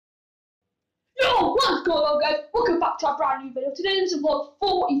What's going on, guys? Welcome back to our brand new video. Today this is vlog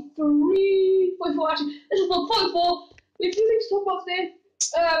 44 actually. This is vlog 44. We have a few things to talk about today.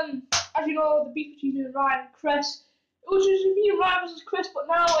 As you know, the beef between me and Ryan and Chris. It was just me and Ryan versus Chris, but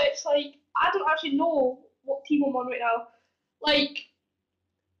now it's like I don't actually know what team I'm on right now. Like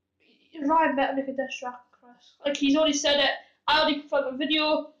Ryan better make a diss track, Chris. Like he's already said it. I already confirmed the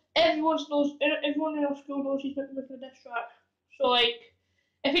video. Everyone in our school knows he's making a diss track. So like,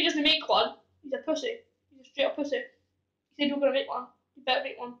 if he doesn't make one, he's a pussy. He's a straight up pussy. He said you were gonna make one. You better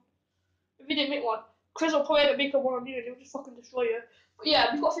make one. If he didn't make one, Chris will probably end up making one on you and he'll just fucking destroy you. But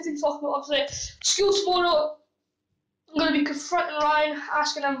yeah, we've got a few things to talk about. Obviously, school tomorrow. I'm gonna be confronting Ryan,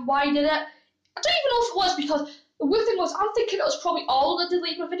 asking him why he did it. I don't even know if it was because the weird thing was I'm thinking it was probably all that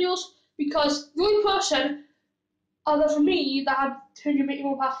deleted my videos because the only person other than me that had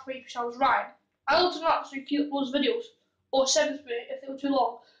 281 past 3 percent was Ryan. I also not actually keep up those videos or send them to me if they were too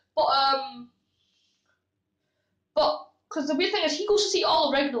long. But because the weird thing is he goes to see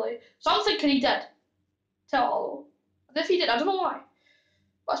Olive regularly, so I'm thinking he did tell Olive. And if he did, I don't know why.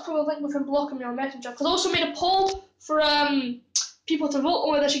 But that's probably a link with him blocking me on Messenger. Because I also made a poll for people to vote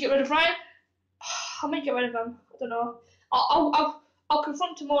on whether they should get rid of Ryan. I might get rid of him. I don't know. I'll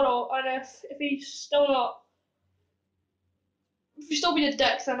confront tomorrow, and if he's still not, if he's still being a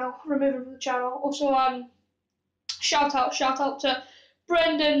dick, then I'll remove him from the channel. Also, shout out to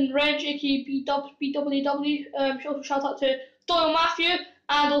Brendan Wrench, aka BWW. Also shout out to Doyle Matthew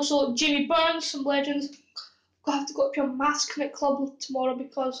and also Jamie Burns, some legends. I have to go to a maths clinic club tomorrow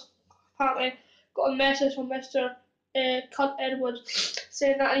because apparently got a message from Mr. Cunt Edward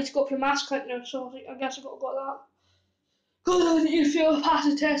saying that I need to go up to a maths clinic now. So I guess I got that. Because I need to fail, pass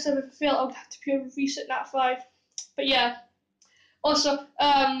the test, and if I fail, I'll have to pure reset that 5. But yeah. Also,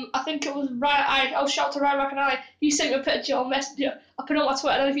 I think it was Ryan. I'll shout to Ryan McInally. He sent me a picture on Messenger. I put it on my Twitter.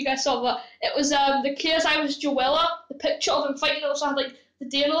 I don't know if you guys saw, but it was the KSI was Joella. The picture of him fighting. It also had like the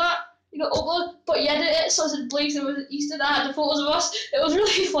day and all that, upload. But he edited it so it Blaze and it was Easter that had the photos of us. It was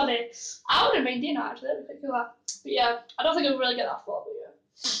really funny. I wouldn't mind doing that actually. That'd be pretty cool. But yeah, I don't think I'd really get that far.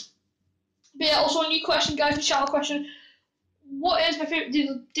 But yeah. Also a new question, guys. A shout out question. What is my favourite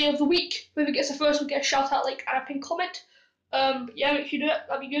day of the week? Whoever gets the first will get a shout out, like, and a pin comment. Yeah, make sure you do it.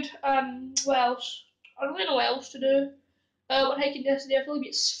 That'd be good. What else? I don't really know what else to do. Went hiking yesterday. I feel a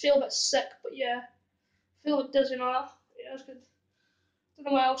bit sick, but yeah, I feel a bit dizzy now. Yeah, that's good. Don't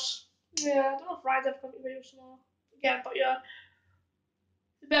know what else. Yeah, I don't know if Ryan's ever coming to videos tomorrow again, but yeah.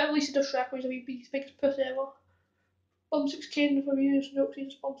 The better release a diss record, he'll be the biggest pussy ever. Bum 6K for views, no,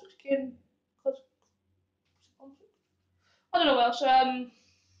 because Bum 6K because I don't know what else.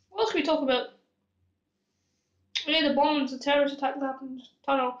 What else can we talk about? Yeah, the bombings, the terrorist attack that happened in the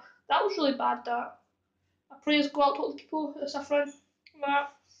tunnel. That was really bad, that. Our prayers go out to all the people that are suffering from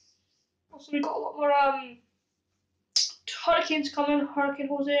that. Also, we got a lot more hurricanes coming, Hurricane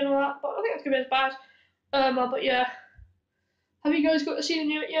Jose and all that, but I think it's going to be as bad. But yeah. Have you guys got to see the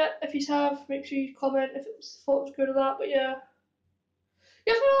new yet? If you have, make sure you comment if it thought it was good or that, but yeah.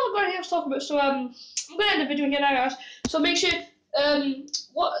 Yeah, that's what I'm going to talk about, so I'm going to end the video here now, guys. So make sure, the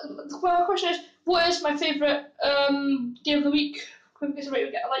question is, what is my favourite day of the week? Whoever gets it right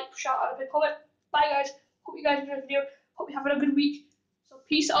will get a like, shout out, and a comment. Bye guys, hope you guys enjoyed the video, hope you're having a good week. So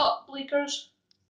peace out, Blakers.